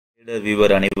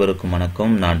Viewer அனைவருக்கும்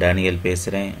வணக்கம். நான் டேனியல்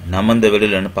பேசுகிறேன். நம்ம இந்த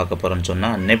வீடியோவில் என்ன பார்க்க போகிறோன்னு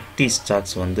சொன்னால், நெஃப்டி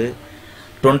ஸ்டாக்ஸ் வந்து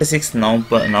 26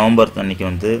 நவம்பர் அன்றைக்கி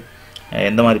வந்து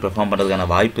எந்த மாதிரி பெர்ஃபார்ம் பண்ணுறதுக்கான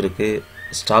வாய்ப்பு இருக்குது,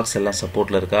 ஸ்டாக்ஸ் எல்லாம்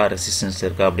சப்போர்ட்டில் இருக்கா, ரெசிஸ்டன்ஸ்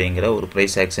இருக்கா அப்படிங்கிற ஒரு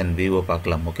ப்ரைஸ் ஆக்ஷன் வியூவை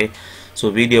பார்க்கலாம். ஓகே,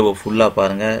 ஸோ வீடியோவை ஃபுல்லாக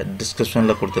பாருங்கள்.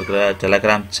 டிஸ்கிரிப்ஷனில் கொடுத்துருக்குற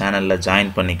டெலகிராம் சேனலில்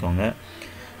ஜாயின் பண்ணிக்கோங்க.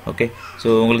 ஓகே, ஸோ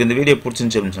உங்களுக்கு இந்த வீடியோ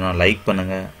பிடிச்சிருந்துச்சி அப்படின்னு சொன்னால் லைக்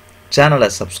பண்ணுங்கள். சேனலை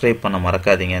சப்ஸ்கிரைப் பண்ண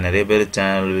மறக்காதீங்க. நிறைய பேர்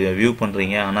சேனல் வியூ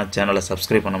பண்ணுறீங்க, ஆனால் சேனலை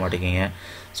சப்ஸ்கிரைப் பண்ண மாட்டேங்கிங்க.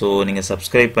 ஸோ நீங்கள்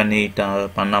சப்ஸ்கிரைப்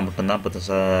பண்ணால் மட்டும்தான்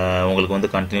இப்போ உங்களுக்கு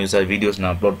வந்து கண்டினியூஸாக வீடியோஸ்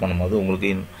நான் அப்லோட் பண்ணும்போது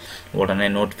உங்களுக்கு உடனே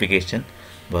நோட்டிஃபிகேஷன்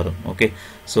வரும். ஓகே,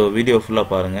 ஸோ வீடியோ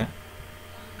ஃபுல்லாக பாருங்கள்.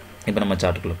 இப்போ நம்ம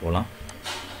சார்ட்டுக்குள்ளே போகலாம்.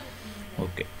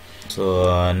 Okay, so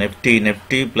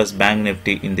Nifty plus bank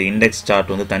Nifty இந்த இண்டெக்ஸ்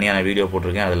சார்ட் வந்து தனியான வீடியோ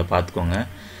போட்டிருக்கேன், அதில் பார்த்துக்கோங்க.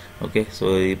 ஓகே, ஸோ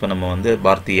இப்போ நம்ம வந்து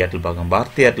பாரதி ஏர்டெல் பார்க்கலாம்.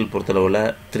 பாரதி ஏர்டெல் பொறுத்தளவில்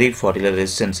 340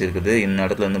 ரெசிஸ்டன்ஸ் இருக்குது. இந்த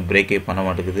இடத்துல வந்து பிரேக்கே பண்ண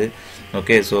மாட்டேங்குது.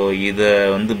 ஓகே, ஸோ இதை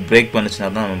வந்து பிரேக் பண்ணிச்சுனா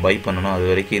தான் நம்ம பை பண்ணணும். அது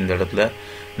வரைக்கும் இந்த இடத்துல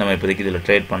நம்ம இப்போதைக்கு இதில்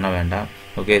ட்ரேட் பண்ண வேண்டாம்.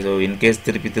 ஓகே, ஸோ இன்கேஸ்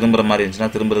திரும்புகிற மாதிரி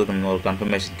இருந்துச்சுன்னா திரும்புறதுக்கு ஒரு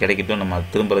கன்ஃபர்மேஷன் கிடைக்கட்டும், நம்ம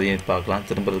திரும்புறதையும் பார்க்கலாம்.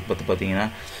 திரும்புறது பார்த்தீங்கன்னா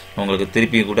உங்களுக்கு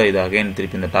திருப்பி கூட இது அகைன்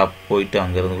திருப்பி இந்த டாப் போயிட்டு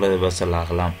அங்கேருந்து கூட ரிவர்சல்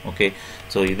ஆகலாம். ஓகே,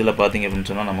 ஸோ இதில் பார்த்தீங்க அப்படின்னு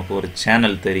சொன்னால் நமக்கு ஒரு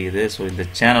சேனல் தெரியுது. ஸோ இந்த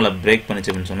சேனலை பிரேக்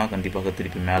பண்ணிச்சு அப்படின்னு சொன்னால் கண்டிப்பாக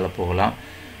திருப்பி மேலே போகலாம்.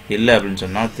 இல்லை அப்படின்னு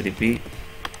சொன்னால் திருப்பி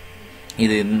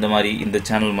இது இந்த மாதிரி இந்த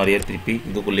சேனல் மாதிரியே திருப்பி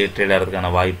இதுக்குள்ளேயே ட்ரேட்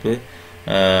ஆகிறதுக்கான வாய்ப்பு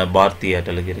பாரதி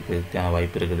ஏர்டெலுக்கு இருக்கிறதுக்கான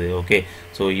வாய்ப்பு இருக்குது. ஓகே,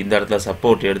 ஸோ இந்த இடத்துல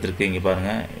சப்போர்ட் எடுத்துருக்கு. இங்கே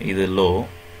பாருங்கள், இது லோ,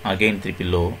 அகெயின் திருப்பி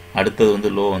லோ, அடுத்தது வந்து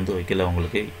லோ வந்து வைக்கல.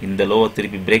 உங்களுக்கு இந்த லோவை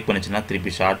திருப்பி பிரேக் பண்ணிச்சுன்னா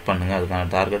திருப்பி ஷார்ட் பண்ணுங்கள். அதுக்கான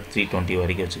டார்கெட் 320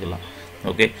 வரைக்கும் வச்சுக்கலாம்.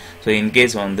 ஓகே, ஸோ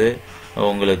இன்கேஸ் வந்து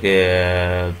உங்களுக்கு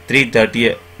 330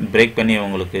 பிரேக் பண்ணி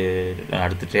உங்களுக்கு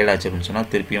அடுத்து ட்ரேட் ஆச்சு அப்படின்னு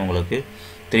சொன்னால் திருப்பி உங்களுக்கு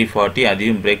 340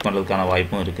 அதையும் பிரேக் பண்ணுறதுக்கான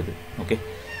வாய்ப்பும் இருக்குது. ஓகே,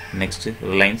 நெக்ஸ்ட்டு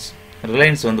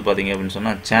ரிலையன்ஸ் வந்து பார்த்தீங்க அப்படின்னு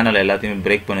சொன்னால் சேனல் எல்லாத்தையுமே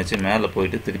பிரேக் பண்ணிச்சு, மேலே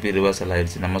போயிட்டு திருப்பி ரிவர்சல்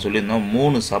ஆகிடுச்சு. நம்ம சொல்லியிருந்தோம்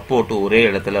 3 சப்போர்ட்டு ஒரே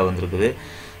இடத்துல வந்திருக்குது.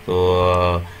 ஸோ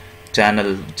சேனல்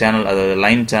அதாவது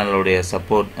லைன் சேனலுடைய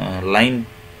line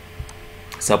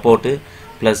support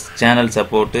plus channel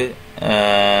support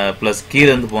plus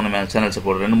கீழேருந்து போன சேனல்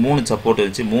சப்போர்ட் 3 சப்போர்ட்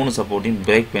இருந்துச்சு. 3 சப்போர்ட்டையும்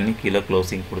பிரேக் பண்ணி கீழே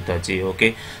க்ளோசிங் கொடுத்தாச்சு. ஓகே,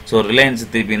 ஸோ ரிலையன்ஸ்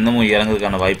திருப்பி இன்னமும்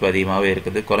இறங்குறதுக்கான வாய்ப்பு அதிகமாகவே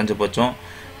இருக்குது. குறைஞ்சபட்சம்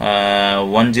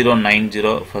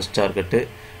 1090 ஃபஸ்ட் டார்கெட்டு,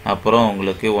 அப்புறம்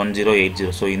உங்களுக்கு 1080.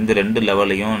 ஸோ இந்த 2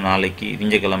 லெவலையும் நாளைக்கு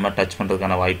திங்கக்கிழமை டச்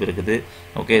பண்ணுறதுக்கான வாய்ப்பு இருக்குது.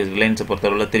 ஓகே, ரிலையன்ஸை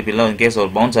பொறுத்தவரையில் திருப்பிலாம் இன்கேஸ்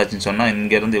ஒரு பவுன்ஸ் ஆச்சுன்னு சொன்னால்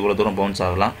இங்கேருந்து இவ்வளோ தூரம் பவுன்ஸ்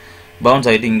ஆகலாம். பவுன்ஸ்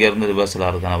ஆகிட்டு இங்கேருந்து ரிவர்சல்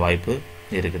ஆகிறதுக்கான வாய்ப்பு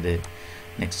இருக்குது.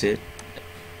 நெக்ஸ்ட்டு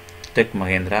டெக்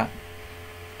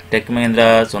மஹேந்திரா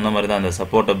சொன்ன மாதிரி தான், அந்த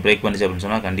சப்போர்ட்டை பிரேக் பண்ணிச்சு அப்படின்னு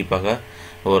சொன்னால் கண்டிப்பாக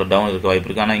ஒரு டவுன் இருக்க வாய்ப்பு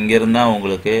இருக்குது. ஆனால் இங்கேருந்தால்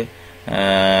உங்களுக்கு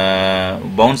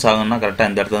பவுன்ஸ் ஆகணும்னா கரெக்டாக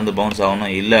இந்த இடத்துல வந்து பவுன்ஸ்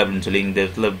ஆகணும். இல்லை அப்படின்னு சொல்லி இந்த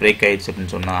இடத்துல பிரேக் ஆகிடுச்சு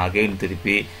அப்படின்னு சொன்னால் அகைன்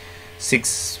திருப்பி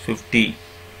 650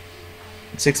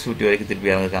 வரைக்கும்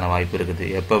திருப்பி இறங்குறதுக்கான வாய்ப்பு இருக்குது.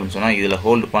 எப்போ அப்படின்னு சொன்னால் இதில்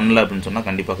ஹோல்டு பண்ணல அப்படின்னு சொன்னால்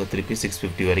கண்டிப்பாக திருப்பி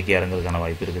 650 வரைக்கும் இறங்குறதுக்கான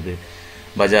வாய்ப்பு இருக்குது.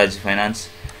 பஜாஜ்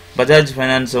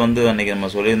ஃபைனான்ஸ் வந்து அன்றைக்கி நம்ம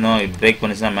சொல்லியிருந்தோம், பிரேக்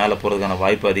பண்ணிச்சுன்னா மேலே போகிறதுக்கான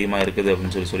வாய்ப்பு அதிகமாக இருக்குது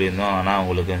அப்படின்னு சொல்லியிருந்தோம். ஆனால்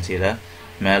உங்களுக்கு சில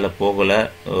மேலே போகலை,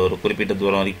 ஒரு குறிப்பிட்ட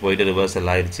தூரம் வரைக்கும் போயிட்டு ரிவர்சல்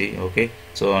ஆயிடுச்சு. ஓகே,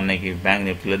 ஸோ அன்றைக்கி பேங்க்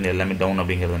நிஃப்டிலேருந்து எல்லாமே டவுன்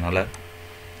அப்படிங்கிறதுனால.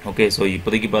 ஓகே, ஸோ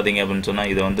இப்போதைக்கு பார்த்தீங்க அப்படின்னு சொன்னால்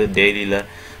இதை வந்து டெய்லியில்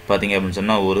பார்த்தீங்க அப்படின்னு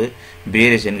சொன்னால் ஒரு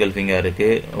பேரிஷ் என்கல்ஃபிங்காக இருக்குது.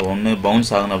 ஒன்று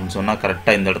பவுன்ஸ் ஆகணும் அப்படின்னு சொன்னால்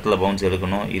கரெக்டாக இந்த இடத்துல பவுன்ஸ்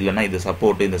எடுக்கணும். இல்லைனா இது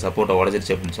இந்த சப்போர்ட்டை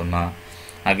உடச்சிருச்சு அப்படின்னு சொன்னால்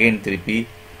அகெயின் திருப்பி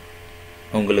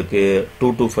உங்களுக்கு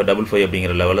 22555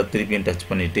 அப்படிங்கிற லெவலில் திருப்பியும் டச்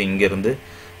பண்ணிவிட்டு இங்கேருந்து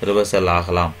ரிவர்சல்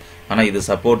ஆகலாம். ஆனால் இது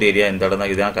சப்போர்ட் ஏரியா, இந்த இடம்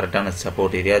தான், இதுதான் கரெக்டான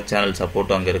சப்போர்ட் ஏரியா. சேனல்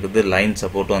சப்போர்ட்டும் அங்கே இருக்குது, லைன்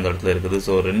சப்போர்ட்டும் அந்த இடத்துல இருக்குது.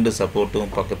 ஸோ 2 சப்போர்ட்டும்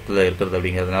பக்கத்தில் இருக்கிறது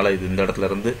அப்படிங்கிறதுனால இது இந்த இடத்துல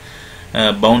இருந்து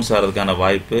பவுன்ஸ் ஆகிறதுக்கான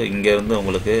வாய்ப்பு, இங்கேருந்து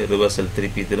உங்களுக்கு ரிவர்சல்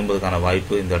திரும்புறதுக்கான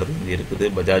வாய்ப்பு இந்த இடத்துல இருக்குது.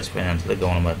 பஜாஜ் ஃபைனான்ஸில்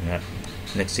கவனமாக இருங்க.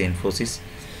 நெக்ஸ்ட்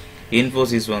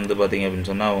இன்ஃபோசிஸ் வந்து பார்த்திங்க அப்படின்னு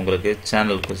சொன்னால் உங்களுக்கு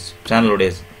சேனலுடைய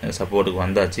சப்போர்ட்டுக்கு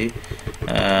வந்தாச்சு.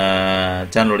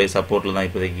 சேனலுடைய சப்போர்ட்டில் தான்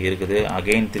இப்போதைக்கு இருக்குது.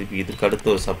 அகெயின் திருப்பி இதுக்கு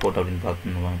அடுத்த ஒரு சப்போர்ட் அப்படின்னு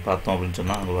பார்த்தோம் அப்படின்னு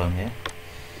சொன்னால் அங்கே வாங்க.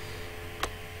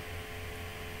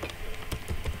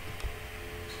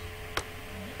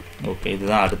 ஓகே,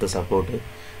 இதுதான் அடுத்த சப்போர்ட்டு.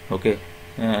 ஓகே,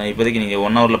 இப்போதைக்கு நீங்கள்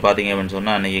 1 ஹவரில் பார்த்தீங்க அப்படின்னு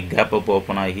சொன்னால் அன்றைக்கி கேப் அப்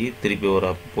ஓப்பன் ஆகி திருப்பி ஒரு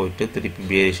அப் போயிட்டு திருப்பி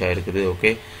பேரிஷ் ஆகிருக்குது.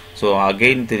 ஓகே, ஸோ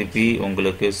அகெயின் திருப்பி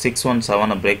உங்களுக்கு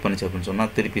 617 பிரேக் பண்ணிச்சு அப்படின்னு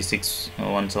சொன்னால் திருப்பி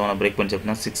 617 பிரேக் பண்ணிச்சு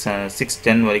அப்படின்னா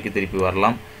 610 வரைக்கும் திருப்பி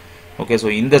வரலாம். ஓகே, ஸோ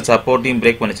இந்த சப்போர்ட்டையும்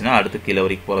பிரேக் பண்ணிச்சுன்னா அடுத்து கீழே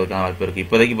வரைக்கும் போகிறதுக்கான வாய்ப்பு இருக்குது.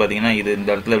 இப்போதைக்கு பார்த்தீங்கன்னா இது இந்த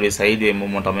இடத்துல இப்படி சைட்வே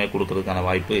மூவ்மெண்ட்டாமே கொடுக்கறதுக்கான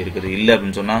வாய்ப்பு இருக்குது. இல்லை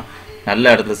அப்படின்னு சொன்னால் நல்ல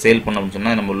இடத்துல சேல் பண்ணோம் அப்படின்னு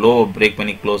சொன்னால் நம்ம லோ பிரேக்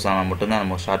பண்ணி க்ளோஸ் ஆனால் மட்டும்தான்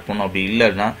நம்ம ஸ்டார்ட் பண்ணோம். அப்படி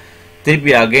இல்லைன்னா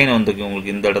திருப்பி அகெயின் வந்து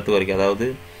உங்களுக்கு இந்த இடத்து வரைக்கும், அதாவது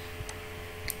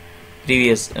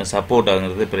ப்ரீவியஸ் சப்போர்ட்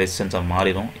ஆகுங்கிறது இப்போ ரெசிஸ்டன்ஸாக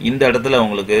மாறிடும். இந்த இடத்துல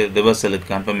உங்களுக்கு ரிவர்சலுக்கு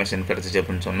கன்ஃபர்மேஷன் கிடச்சிச்சு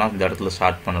அப்படின்னு சொன்னால் இந்த இடத்துல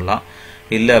ஸ்டார்ட் பண்ணலாம்.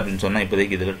 இல்லை அப்படின்னு சொன்னால்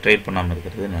இப்போதைக்கு இதில் ட்ரேட் பண்ணாமல்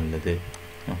இருக்கிறது நல்லது.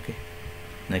 ஓகே,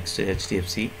 நெக்ஸ்ட்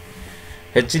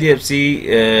ஹெச்டிஎஃப்சி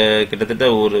கிட்டத்தட்ட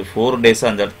ஒரு 4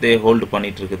 டேஸாக அந்த இடத்துல ஹோல்டு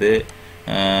பண்ணிகிட்டு இருக்குது.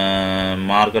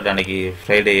 மார்க்கெட் அன்றைக்கி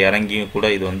ஃப்ரைடே இறங்கியும் கூட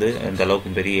இது வந்து இந்த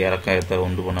அளவுக்கு பெரிய இறக்கத்தை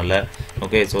உண்டு பண்ணலை.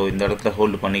 ஓகே, ஸோ இந்த இடத்துல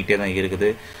ஹோல்டு பண்ணிக்கிட்டே தான் இருக்குது.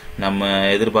 நம்ம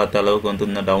எதிர்பார்த்த அளவுக்கு வந்து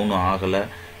இன்னும் டவுனும் ஆகலை.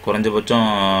 குறைஞ்சபட்சம்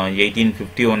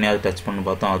 1851 டச் பண்ணி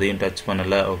பார்த்தோம், அதையும் டச்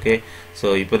பண்ணலை. ஓகே, ஸோ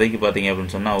இப்போதைக்கு பார்த்தீங்க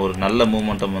அப்படின்னு சொன்னால் ஒரு நல்ல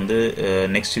மூமெண்டம் வந்து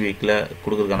நெக்ஸ்ட் வீக்கில்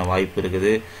கொடுக்கறதுக்கான வாய்ப்பு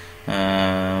இருக்குது.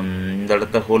 இந்த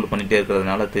இடத்த ஹோல்டு பண்ணிகிட்டே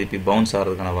இருக்கிறதுனால திருப்பி பவுன்ஸ்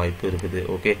ஆகிறதுக்கான வாய்ப்பு இருக்குது.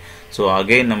 ஓகே, ஸோ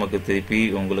அகெயின் நமக்கு திருப்பி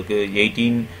உங்களுக்கு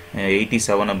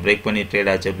 1887 பிரேக் பண்ணி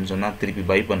ட்ரேட் ஆச்சு அப்படின்னு சொன்னால் திருப்பி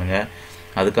பை பண்ணுங்கள்.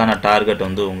 அதுக்கான டார்கெட்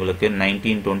வந்து உங்களுக்கு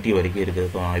 1920 வரைக்கும்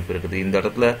இருக்கிறதுக்கு வாய்ப்பு இருக்குது. இந்த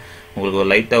இடத்துல உங்களுக்கு ஒரு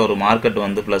லைட்டாக ஒரு மார்க்கெட்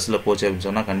வந்து ப்ளஸில் போச்சு அப்படின்னு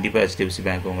சொன்னால் கண்டிப்பாக ஹெச்டிஎஃப்சி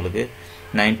பேங்க் உங்களுக்கு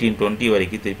 1920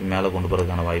 வரைக்கும் திருப்பி மேலே கொண்டு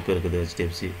போகிறதுக்கான வாய்ப்பு இருக்குது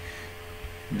HDFC.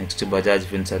 Next Bajaj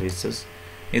fin services,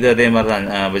 இது அதே மாதிரி தான்,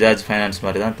 பஜாஜ் ஃபைனான்ஸ்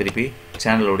மாதிரி தான், திருப்பி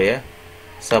சேனலுடைய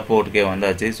சப்போர்ட்டுக்கே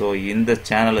வந்தாச்சு. ஸோ இந்த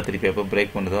சேனலை திருப்பி எப்போ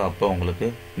பிரேக் பண்ணுறதோ அப்போ உங்களுக்கு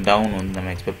டவுன் வந்து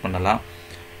நம்ம எக்ஸ்பெக்ட் பண்ணலாம்.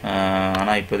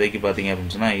 ஆனால் இப்போதைக்கு பார்த்தீங்க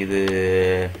அப்படின்னு சொன்னால் இது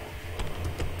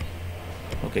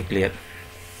ஓகே கிளியர்.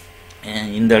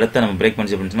 இந்த இடத்த நம்ம பிரேக்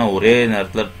பண்ணிச்சு அப்படின்னு சொன்னால் ஒரே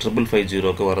நேரத்தில்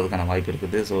 5550 வர்றதுக்கான வாய்ப்பு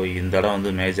இருக்குது. ஸோ இந்த இடம்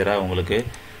வந்து மேஜராக உங்களுக்கு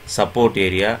support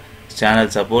area,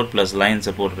 channel support plus line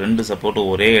support, 2 சப்போர்ட்டும்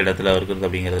ஒரே இடத்துல இருக்குது.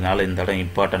 அப்படிங்கிறதுனால இந்த இடம்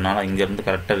இம்பார்ட்டன்ட்னால இங்கேருந்து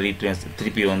கரெக்டாக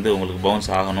திருப்பி வந்து உங்களுக்கு பவுன்ஸ்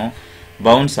ஆகணும்.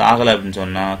 பவுன்ஸ் ஆகலை அப்படின்னு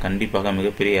சொன்னால் கண்டிப்பாக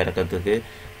மிகப்பெரிய இறக்கத்துக்கு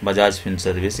பஜாஜ் ஃபின்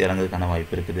சர்வீஸ் இறங்குறதுக்கான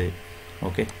வாய்ப்பு இருக்குது.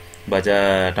 ஓகே,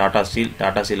 டாடா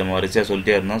ஸ்டீல் நம்ம வரிசையாக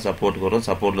சொல்லிட்டே இருந்தோம், சப்போர்ட்டுக்கு வரும்,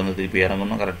 சப்போர்ட்லேருந்து திருப்பி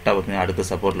இறங்கணும். கரெக்டாக பார்த்தீங்கன்னா அடுத்த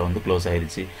சப்போர்ட்டில் வந்து க்ளோஸ்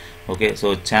ஆகிடுச்சு. ஓகே, ஸோ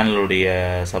சேனலுடைய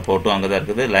சப்போர்ட்டும் அங்கே தான்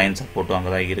இருக்குது, லைன் சப்போர்ட்டும்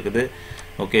அங்கே தான் இருக்குது.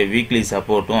 ஓகே, வீக்லி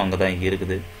சப்போர்ட்டும் அங்கே தான்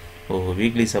இருக்குது.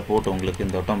 வீக்லி சப்போர்ட் உங்களுக்கு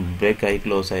இந்த வட்டம் பிரேக் ஆகி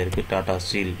க்ளோஸ் ஆகிருக்கு. Tata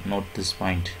steel, note this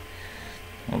point.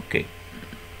 Okay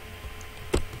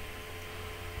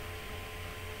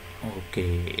okay,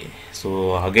 so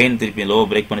again திருப்பி லோ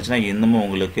பிரேக் பண்ணிச்சுன்னா இன்னமும்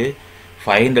உங்களுக்கு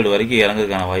 500 வரைக்கும்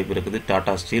இறங்குறதுக்கான வாய்ப்பு இருக்குது.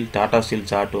 டாடா ஸ்டீல்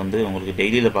சார்ட் வந்து உங்களுக்கு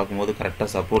டெய்லியில் பார்க்கும்போது கரெக்டாக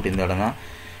சப்போர்ட் இந்த இடம் தான்.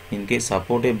 இன்கேஸ்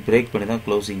சப்போர்ட்டே பிரேக் பண்ணி தான்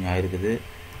க்ளோசிங் ஆகிருக்குது.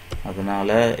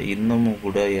 அதனால் இன்னமும்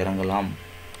கூட இறங்கலாம்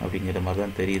அப்படிங்கிற மாதிரி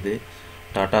தான் தெரியுது.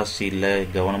 டாடா ஸ்டீலில்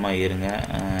கவனமாக ஏறுங்க,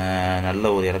 நல்ல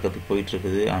ஒரு இறக்கத்துக்கு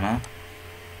போயிட்டுருக்குது. ஆனால்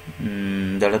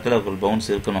இந்த இடத்துல ஒரு பவுன்ஸ்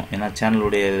இருக்கணும், ஏன்னா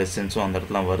சேனலுடைய ரெசிஸ்டன்ஸும் அந்த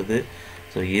இடத்துல வருது.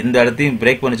 ஸோ இந்த இடத்தையும்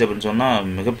பிரேக் பண்ணிச்சு அப்படின்னு சொன்னால்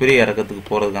மிகப்பெரிய இறக்கத்துக்கு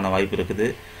போகிறதுக்கான வாய்ப்பு இருக்குது.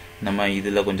 நம்ம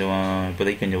இதில் கொஞ்சம்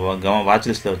இப்போதைக்கு கொஞ்சம் வாட்ச்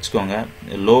லிஸ்ட்டில் வச்சுக்கோங்க.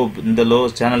 இந்த லோ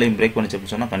சேனலையும் பிரேக் பண்ணிச்சு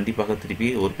அப்படின்னு சொன்னால் கண்டிப்பாக திருப்பி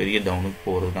ஒரு பெரிய டவுனுக்கு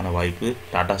போகிறதுக்கான வாய்ப்பு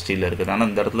டாடா ஸ்டீலில் இருக்குது. ஆனால்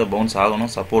இந்த இடத்துல பவுன்ஸ்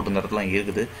ஆகணும், சப்போர்ட் இந்த இடத்துல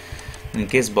இருக்குது.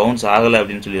 இன்கேஸ் பவுன்ஸ் ஆகலை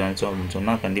அப்படின்னு சொல்லி நினச்சோம் அப்படின்னு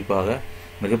சொன்னால் கண்டிப்பாக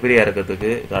மிகப்பெரிய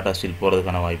இறக்கத்துக்கு டாடா ஸ்டீல்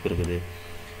போகிறதுக்கான வாய்ப்பு இருக்குது.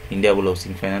 இந்தியா புல்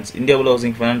ஹவுசிங் ஃபைனான்ஸ்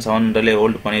 700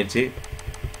 ஹோல்டு பண்ணிடுச்சு.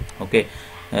 ஓகே,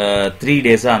 3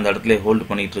 டேஸாக அந்த இடத்துல ஹோல்டு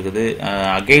பண்ணிகிட்டு இருக்குது.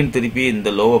 அகெயின் திருப்பி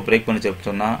இந்த லோவை பிரேக் பண்ணிச்சு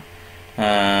அப்படின்னு சொன்னால்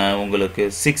உங்களுக்கு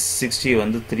 660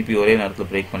 வந்து திருப்பி ஒரே நேரத்தில்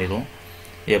பிரேக் பண்ணிடும்.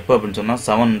 எப்போ அப்படின்னு சொன்னால்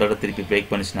 700 திருப்பி பிரேக்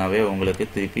பண்ணிச்சுனாவே உங்களுக்கு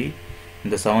திருப்பி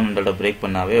இந்த 700 பிரேக்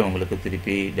பண்ணாவே உங்களுக்கு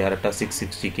திருப்பி டேரெக்டாக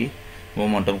 660க்கு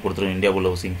மூமெண்டம் கொடுத்துரும் இந்தியா புல்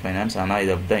ஹவுசிங் ஃபைனான்ஸ். ஆனால்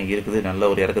இது அப்படி தான் இருக்குது. நல்ல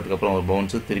ஒரு இறக்கத்துக்கு அப்புறம் ஒரு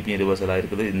பவுன்ஸு திருப்பி ரிவர்சல்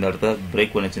ஆகிருக்குது. இந்த இடத்த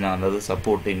பிரேக் பண்ணிச்சுன்னா அதாவது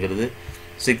சப்போர்ட்டுங்கிறது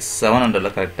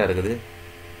 700 கரெக்டாக இருக்குது.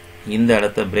 இந்த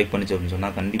இடத்த பிரேக் பண்ணிச்சு அப்படின்னு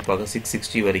சொன்னால் கண்டிப்பாக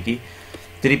 660 வரைக்கும்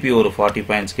திருப்பி ஒரு 40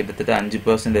 பாயிண்ட்ஸ், கிட்டத்தட்ட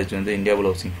 5% வந்து இந்தியா புல்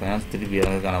ஹவுசிங் ஃபைனான்ஸ் திருப்பி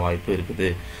இறங்குறதுக்கான வாய்ப்பு இருக்குது.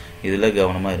 இதில்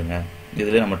கவனமாக இருங்க,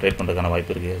 இதில் நம்ம ட்ரேட் பண்ணுறதுக்கான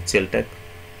வாய்ப்பு இருக்குது.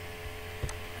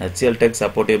 ஹெச்எல் டெக்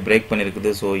சப்போர்ட்டே பிரேக்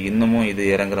பண்ணியிருக்குது. ஸோ இன்னமும் இது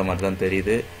இறங்குற மாதிரி தான்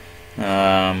தெரியுது.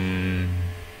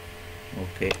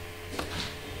 ஓகே,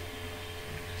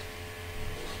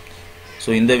 ஸோ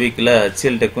இந்த வீக்கில்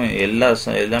ஹெச்எல் டெக்கும்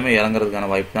எல்லாமே இறங்குறதுக்கான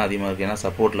வாய்ப்பு தான் அதிகமாக இருக்குது. ஏன்னா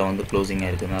சப்போர்ட்டில் வந்து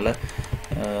க்ளோசிங்காக இருக்கிறதுனால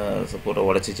சப்போர்ட்டை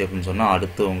உடச்சிச்சு அப்படின்னு சொன்னால்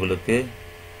அடுத்து உங்களுக்கு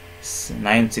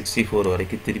 964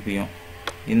 வரைக்கும் திருப்பியும்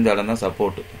இந்த இடம் தான்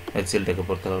சப்போர்ட்டு ஹெச்எல் டெக்கை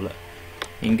பொறுத்தளவில்.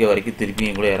 இங்கே வரைக்கும்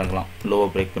திருப்பியும் கூட இறங்கலாம் லோவை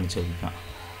பிரேக் பண்ணிச்சு அப்படின்னா.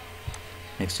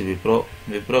 நெக்ஸ்ட்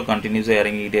விப்ரோ கண்டினியூஸாக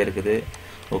இறங்கிக்கிட்டே இருக்குது.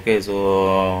 ஓகே, ஸோ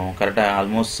கரெக்டாக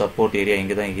ஆல்மோஸ்ட் சப்போர்ட் ஏரியா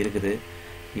இங்கே தான் இருக்குது.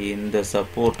 இந்த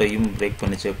சப்போர்ட்டையும் பிரேக்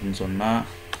பண்ணிச்சு அப்படின்னு சொன்னால்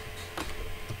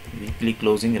வீக்லி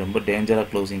க்ளோசிங் ரொம்ப டேஞ்சராக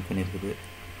க்ளோசிங் பண்ணியிருக்குது.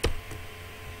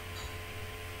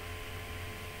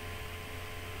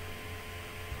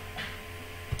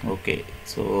 ஓகே,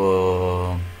 ஸோ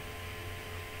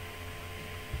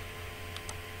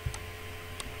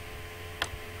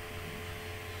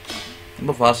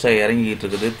ரொம்ப ஃபாஸ்ட்டாக இறங்கிக்கிட்டு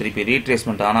இருக்குது. திருப்பி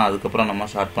ரீட்ரேஸ்மெண்ட் ஆனால் அதுக்கப்புறம் நம்ம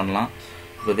ஷார்ட் பண்ணலாம்.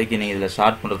 இப்போதைக்கு நீங்கள் இதில்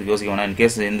ஷார்ட் பண்ணுறதுக்கு யோசிக்க வேணாம்.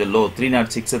 இன்கேஸ் இந்த லோ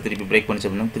 306 திருப்பி பிரேக் பண்ணிச்சு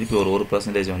அப்படின்னா திருப்பி ஒரு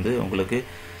 1% வந்து உங்களுக்கு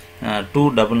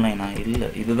 299 இல்லை,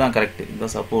 இதுதான் கரெக்டு. இந்த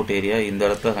சப்போர்ட் ஏரியா இந்த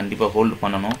இடத்த கண்டிப்பாக ஹோல்டு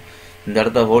பண்ணணும். இந்த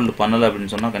இடத்த ஹோல்டு பண்ணலை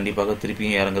அப்படின்னு சொன்னால் கண்டிப்பாக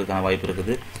திருப்பியும் இறங்குறதுக்கான வாய்ப்பு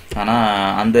இருக்குது. ஆனால்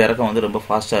அந்த இறக்கம் வந்து ரொம்ப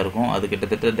ஃபாஸ்ட்டாக இருக்கும். அது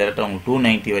கிட்டத்தட்ட டேரெக்டாக உங்களுக்கு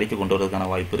 290 வரைக்கும் கொண்டு வரதுக்கான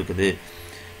வாய்ப்பு இருக்குது.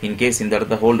 இன்கேஸ் இந்த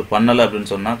இடத்த ஹோல்டு பண்ணலை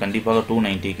அப்படின்னு சொன்னால் கண்டிப்பாக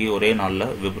 290க்கு ஒரே நாளில்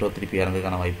விப்ரோ திருப்பி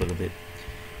இறங்குறதுக்கான வாய்ப்பு இருக்குது.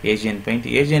 ஏஷியன்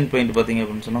பெயிண்ட் பார்த்தீங்க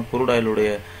அப்படின்னு சொன்னால் குரூட் ஆயிலுடைய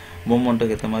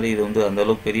மூவ்மெண்ட்டுக்கு ஏற்ற மாதிரி இது வந்து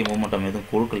அந்தளவுக்கு பெரிய மூவ்மெண்டம் எதுவும்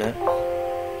கொடுக்கல.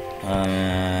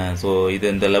 ஸோ இது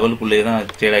இந்த லெவலுக்குள்ளேயே தான்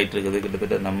ட்ரேட் ஆகிட்டு இருக்குது.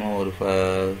 கிட்டத்தட்ட நம்ம ஒரு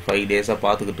 5 டேஸாக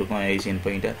பார்த்துக்கிட்டு இருக்கோம் ஏஷியன்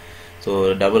பெயிண்ட்டை. ஸோ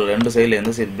டபுள் 2 சைடில்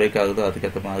எந்த சைடு பிரேக் ஆகுதோ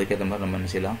அதுக்கேற்ற மாதிரி நம்ம என்ன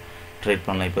செய்யலாம், ட்ரேட்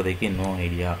பண்ணலாம். இப்போதைக்கு நோ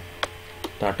ஐடியா.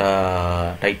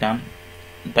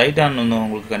 டைட்டான் வந்து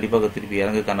உங்களுக்கு கண்டிப்பாக திருப்பி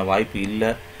இறங்குறதுக்கான வாய்ப்பு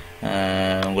இல்லை.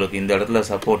 உங்களுக்கு இந்த இடத்துல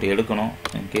சப்போர்ட் எடுக்கணும்.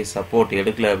 இன்கேஸ் சப்போர்ட்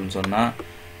எடுக்கலை அப்படின்னு சொன்னால்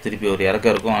திருப்பி ஒரு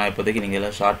இறக்கம் இருக்கும். ஆனால் இப்போதைக்கு நீங்கள்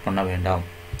எல்லாம் ஷார்ட் பண்ண வேண்டாம்.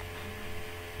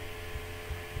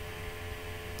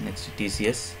 நெக்ஸ்ட்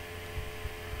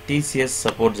டிசிஎஸ்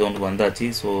சப்போர்ட் ஜோனுக்கு வந்தாச்சு.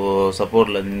 ஸோ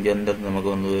சப்போர்ட்டில் இங்கேருந்து நமக்கு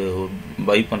வந்து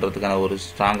பை பண்ணுறதுக்கான ஒரு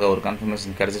ஸ்ட்ராங்காக ஒரு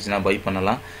கன்ஃபர்மேஷன் கிடச்சிச்சின்னா பை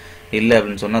பண்ணலாம். இல்லை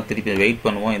அப்படின்னு சொன்னால் திருப்பி வெயிட்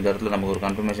பண்ணுவோம். இந்த இடத்துல நமக்கு ஒரு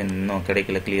கன்ஃபர்மேஷன் இன்னும்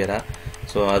கிடைக்கல கிளியராக.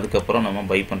 ஸோ அதுக்கப்புறம் நம்ம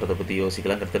பை பண்ணுறதை பற்றி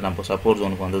யோசிக்கலாம். கிட்டத்தட்ட நம்ம சப்போர்ட்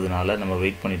ஜோனுக்கு வந்ததுனால நம்ம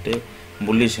வெயிட் பண்ணிவிட்டு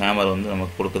புல்லிஷ் ஹேமர் வந்து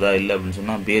நமக்கு கொடுக்குதா, இல்லை அப்படின்னு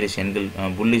சொன்னால் பேரிஷ்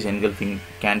புல்லிஷ் என்கல்ஃபிங்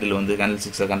கேண்டில் வந்து கேண்டில்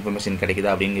 6 கன்ஃபர்மேஷன்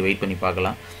கிடைக்குதா அப்படின்னு வெயிட் பண்ணி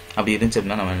பார்க்கலாம். அப்படி இருந்துச்சு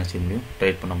அப்படின்னா நம்ம என்ன செய்ய முடியும்,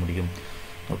 ட்ரேட் பண்ண முடியும்.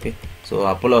 ஓகே. ஸோ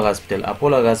அப்போலோ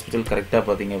ஹாஸ்பிட்டல் கரெக்டாக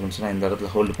பார்த்தீங்க அப்படின்னு சொன்னால் இந்த இடத்துல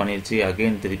ஹோல்டு பண்ணிடுச்சு.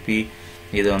 அகெயின் திருப்பி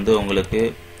இது வந்து உங்களுக்கு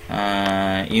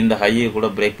இந்த ஹையை கூட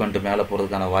பிரேக் பண்ணிட்டு மேலே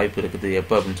போகிறதுக்கான வாய்ப்பு இருக்குது.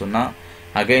 எப்போ அப்படின்னு சொன்னால்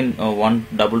அகெயின்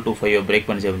 1225 பிரேக்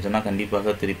பண்ணிச்சு அப்படின்னு சொன்னால்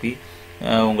கண்டிப்பாக திருப்பி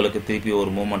உங்களுக்கு திருப்பி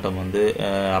ஒரு மூமெண்டம் வந்து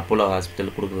அப்போலோ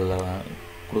ஹாஸ்பிட்டல்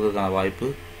கொடுக்குறதுக்கான வாய்ப்பு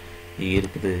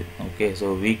இருக்குது. ஓகே. ஸோ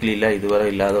வீக்லியில் இதுவரை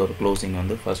இல்லாத ஒரு க்ளோசிங்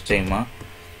வந்து ஃபஸ்ட் டைமாக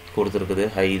கொடுத்துருக்குது.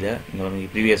 ஹையில் இங்கே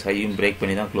ப்ரீவியஸ் ஹையும் பிரேக்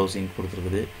பண்ணி தான் க்ளோசிங்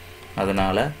கொடுத்துருக்குது.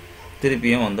 அதனால்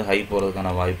திருப்பியும் வந்து ஹை போகிறதுக்கான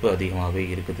வாய்ப்பு அதிகமாகவே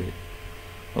இருக்குது.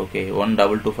 ஓகே.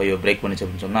 1225 பிரேக் பண்ணிச்சு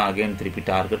அப்படின்னு சொன்னால் அகெயின் திருப்பி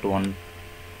டார்கெட்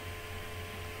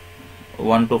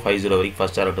 1250 வரைக்கும்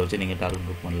ஃபஸ்ட் டார்கெட் வச்சு நீங்கள் டார்கெட்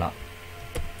புக் பண்ணலாம்.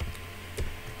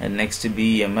 நெக்ஸ்ட்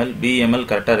பிஎம்எல்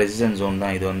கரெக்டாக ரெசிஸ்டன்ஸ் ஜோன்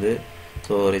தான் இது வந்து.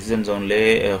 ஸோ ரெசிஸ்டன்ஸ் ஜோன்லேயே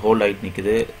ஹோல்ட் ஆகிட்டு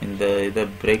நிற்குது. இந்த இதை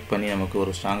பிரேக் பண்ணி நமக்கு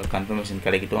ஒரு ஸ்ட்ராங் கன்ஃபர்மேஷன்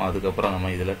கிடைக்கட்டும். அதுக்கப்புறம்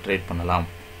நம்ம இதில் ட்ரேட் பண்ணலாம்.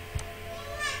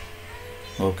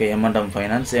 ஓகே. எம்என்டம்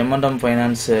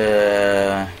ஃபைனான்ஸ்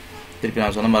திருப்பி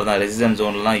நான் சொன்ன மாதிரி தான் ரெசிஸ்டன்ஸ்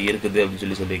ஜோன்லாம் இருக்குது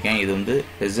அப்படின்னு சொல்லியிருக்கேன். இது வந்து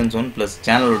ரெசிஸ்டன்ஸ் ஜோன் ப்ளஸ்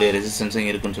சேனலுடைய ரெசிஸ்டன்ஸும்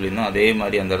இருக்குன்னு சொல்லியிருந்தோம். அதே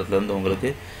மாதிரி அந்த இடத்துல இருந்து உங்களுக்கு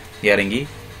இறங்கி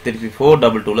திருப்பி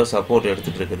 422 சப்போர்ட்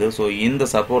எடுத்துகிட்டு இருக்குது. ஸோ இந்த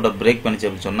சப்போர்ட்டை பிரேக் பண்ணிச்சு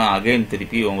அப்படின்னு சொன்னால் அகைன்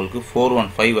திருப்பி உங்களுக்கு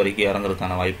 415 வரைக்கும்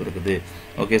இறங்குறதுக்கான வாய்ப்பு இருக்குது.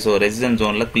 ஓகே. ஸோ ரெசிஸ்டன்ஸ்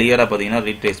ஜோனில் கிளியராக பார்த்தீங்கன்னா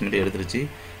ரீட்ரேஸ்மெண்ட் எடுத்துருச்சு.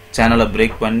 சேனலை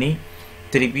பிரேக் பண்ணி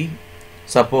திருப்பி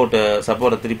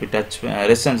சப்போர்ட்டை திருப்பி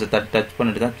ரெசிஸ்டன்ஸை டச்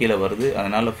பண்ணிட்டு தான் கீழே வருது.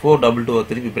 அதனால் 422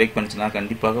 திருப்பி பிரேக் பண்ணிச்சுன்னா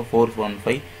கண்டிப்பாக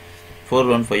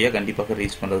 415 கண்டிப்பாக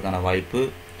ரீச் பண்ணுறதுக்கான வாய்ப்பு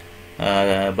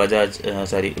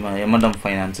எம்என்டம்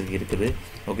ஃபைனான்ஸுக்கு இருக்குது.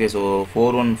 ஓகே. ஸோ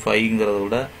 415ங்கிறத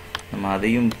விட நம்ம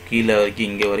அதையும் கீழே வரைக்கும்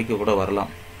இங்கே வரைக்கும் கூட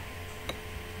வரலாம்.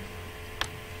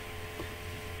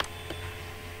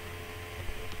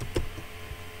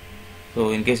 ஸோ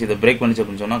இன்கேஸ் இதை பிரேக் பண்ணிச்சு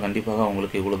அப்படின்னு சொன்னால் கண்டிப்பாக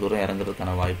உங்களுக்கு இவ்வளோ தூரம்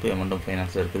இறங்குறதுக்கான வாய்ப்பு எம்என்டம்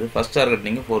ஃபைனான்ஸில் இருக்குது. ஃபஸ்ட் டார்கெட்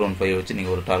நீங்கள் 415 வச்சு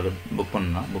நீங்கள் ஒரு டார்கெட் புக்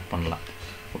பண்ணலாம்.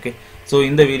 ஓகே. ஸோ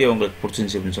இந்த வீடியோ உங்களுக்கு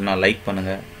பிடிச்சிருந்துச்சு அப்படின்னு சொன்னால் லைக்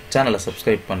பண்ணுங்கள், சேனலை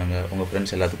சப்ஸ்கிரைப் பண்ணுங்கள், உங்கள்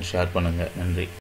ஃப்ரெண்ட்ஸ் எல்லாத்துக்கும் ஷேர் பண்ணுங்கள். நன்றி.